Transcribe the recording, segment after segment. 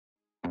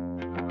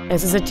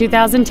This is a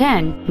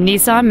 2010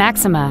 Nissan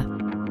Maxima.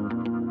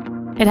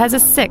 It has a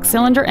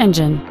 6-cylinder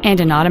engine and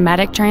an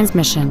automatic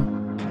transmission.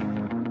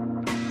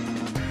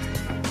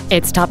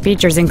 Its top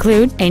features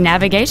include a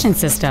navigation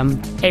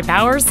system, a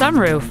power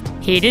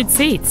sunroof, heated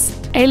seats,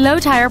 a low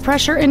tire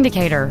pressure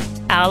indicator,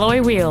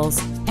 alloy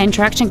wheels, and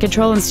traction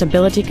control and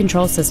stability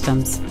control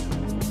systems.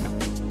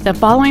 The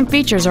following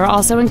features are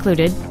also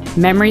included: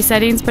 memory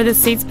settings for the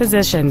seat's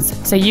positions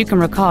so you can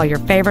recall your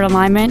favorite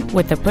alignment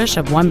with the push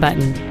of one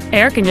button,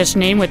 air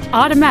conditioning with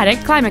automatic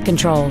climate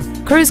control,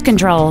 cruise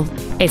control,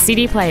 a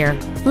CD player,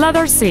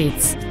 leather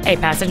seats, a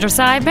passenger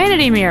side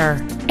vanity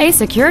mirror, a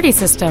security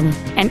system,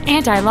 an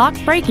anti-lock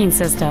braking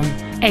system,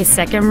 a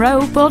second row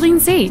folding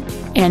seat,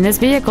 and this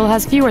vehicle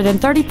has fewer than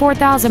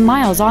 34,000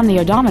 miles on the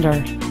odometer.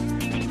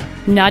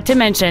 Not to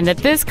mention that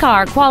this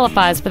car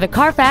qualifies for the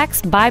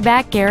Carfax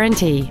buyback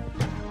guarantee.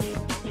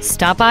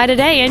 Stop by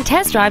today and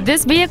test drive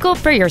this vehicle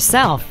for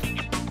yourself.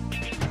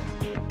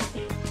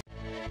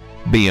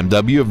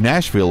 BMW of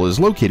Nashville is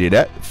located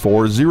at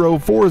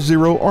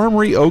 4040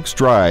 Armory Oaks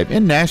Drive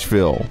in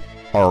Nashville.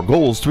 Our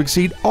goal is to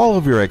exceed all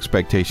of your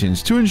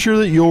expectations to ensure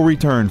that you'll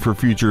return for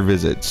future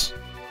visits.